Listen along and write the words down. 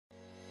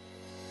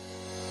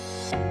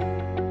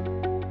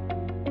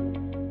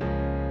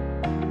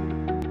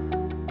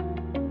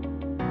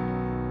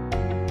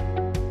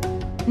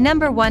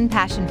Number 1.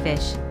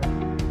 Passionfish.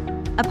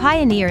 A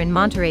pioneer in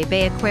Monterey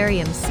Bay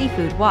Aquarium's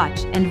seafood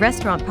watch and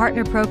restaurant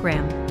partner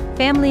program,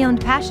 family-owned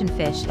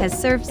Passionfish has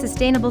served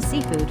sustainable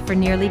seafood for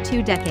nearly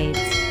 2 decades.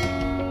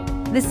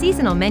 The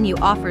seasonal menu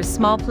offers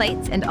small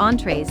plates and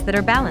entrees that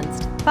are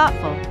balanced,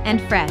 thoughtful,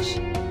 and fresh.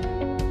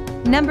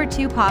 Number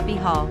 2. Poppy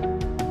Hall.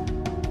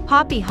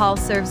 Poppy Hall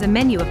serves a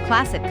menu of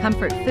classic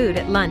comfort food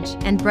at lunch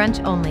and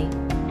brunch only.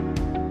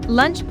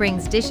 Lunch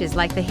brings dishes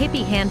like the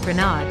hippie hand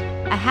grenade,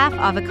 a half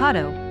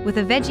avocado, with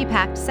a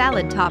veggie-packed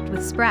salad topped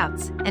with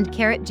sprouts and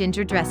carrot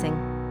ginger dressing.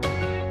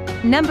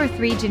 Number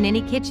 3.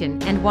 Giannini Kitchen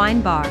and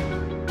Wine Bar.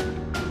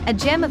 A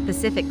gem of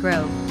Pacific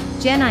Grove,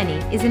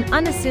 Giannini is an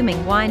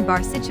unassuming wine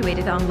bar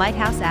situated on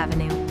Lighthouse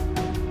Avenue.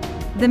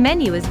 The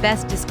menu is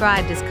best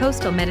described as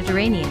coastal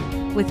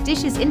Mediterranean, with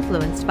dishes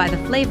influenced by the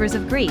flavors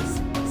of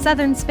Greece,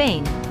 southern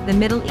Spain, the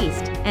Middle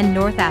East, and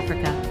North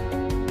Africa.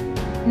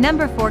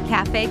 Number 4.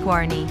 Café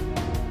Guarani.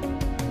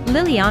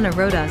 Liliana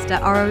Rodas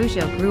de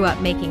Araujo grew up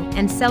making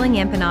and selling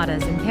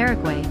empanadas in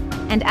Paraguay,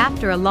 and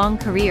after a long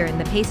career in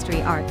the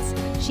pastry arts,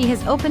 she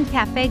has opened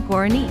Café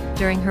Guarani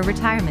during her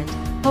retirement,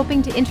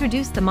 hoping to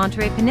introduce the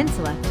Monterey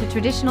Peninsula to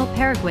traditional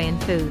Paraguayan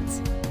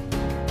foods.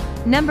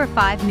 Number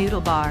 5. Noodle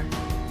Bar.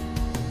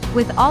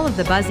 With all of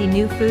the buzzy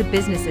new food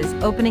businesses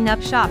opening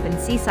up shop in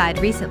Seaside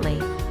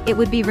recently, it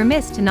would be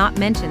remiss to not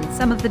mention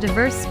some of the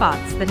diverse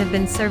spots that have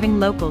been serving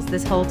locals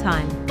this whole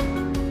time.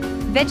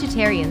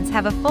 Vegetarians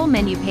have a full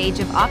menu page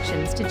of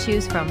options to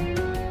choose from.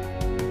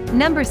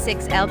 Number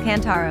 6. El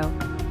Cantaro.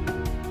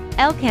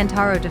 El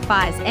Cantaro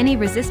defies any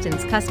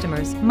resistance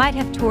customers might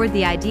have toward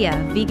the idea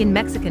of vegan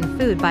Mexican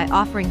food by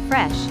offering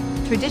fresh,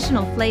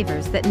 traditional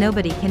flavors that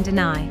nobody can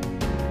deny.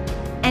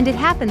 And it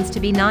happens to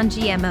be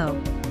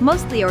non-GMO,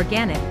 mostly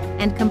organic,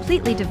 and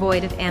completely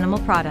devoid of animal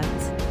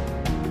products.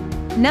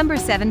 Number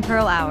 7.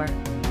 Pearl Hour.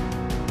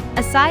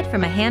 Aside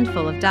from a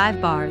handful of dive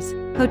bars,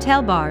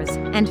 hotel bars,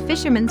 and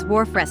Fisherman's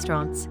Wharf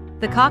restaurants,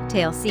 the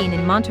cocktail scene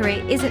in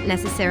Monterey isn't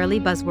necessarily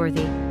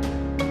buzzworthy.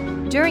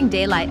 During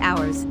daylight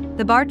hours,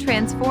 the bar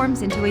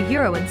transforms into a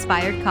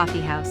Euro-inspired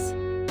coffeehouse.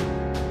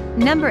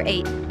 Number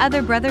 8.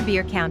 Other Brother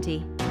Beer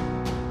County.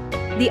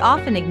 The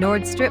often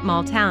ignored strip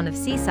mall town of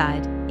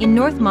Seaside, in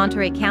North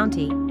Monterey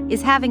County,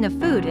 is having a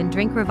food and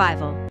drink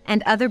revival,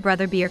 and Other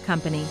Brother Beer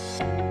Company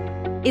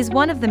is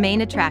one of the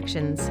main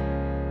attractions.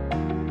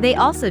 They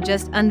also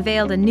just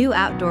unveiled a new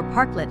outdoor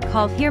parklet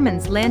called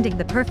Herman's Landing,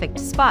 the perfect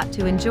spot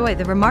to enjoy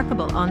the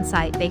remarkable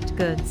on-site baked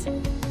goods.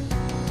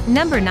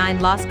 Number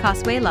 9. Las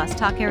Cazuelas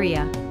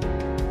Taqueria.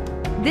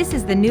 This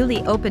is the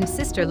newly opened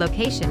sister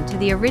location to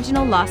the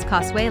original Las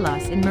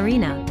Cazuelas in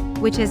Marina,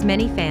 which has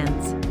many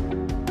fans.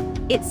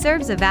 It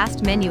serves a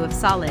vast menu of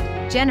solid,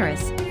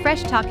 generous,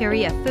 fresh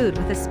taqueria food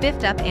with a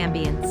spiffed-up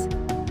ambience.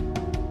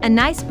 A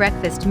nice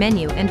breakfast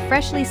menu and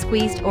freshly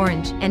squeezed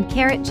orange and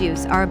carrot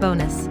juice are a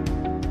bonus.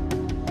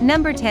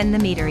 Number 10. The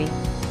Meadery.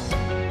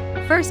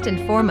 First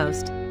and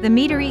foremost, the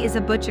Meadery is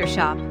a butcher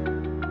shop.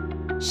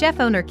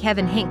 Chef-owner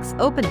Kevin Hinks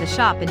opened the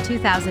shop in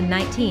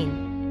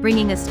 2019,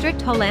 bringing a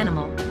strict whole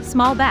animal,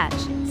 small batch,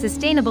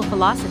 sustainable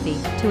philosophy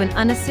to an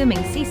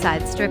unassuming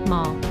seaside strip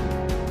mall.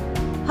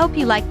 Hope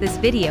you like this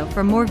video.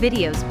 For more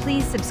videos,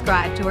 please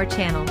subscribe to our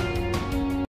channel.